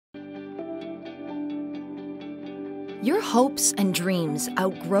Your hopes and dreams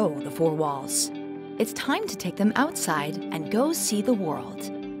outgrow the four walls. It's time to take them outside and go see the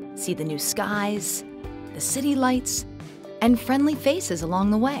world. See the new skies, the city lights, and friendly faces along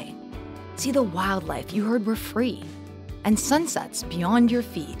the way. See the wildlife you heard were free, and sunsets beyond your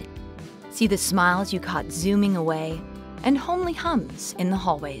feed. See the smiles you caught zooming away, and homely hums in the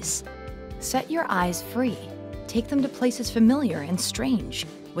hallways. Set your eyes free. Take them to places familiar and strange,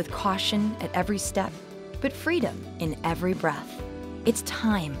 with caution at every step, but freedom in every breath. It's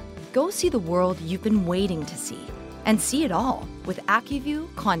time. Go see the world you've been waiting to see, and see it all with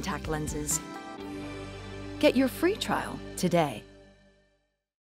ACUVUE contact lenses. Get your free trial today.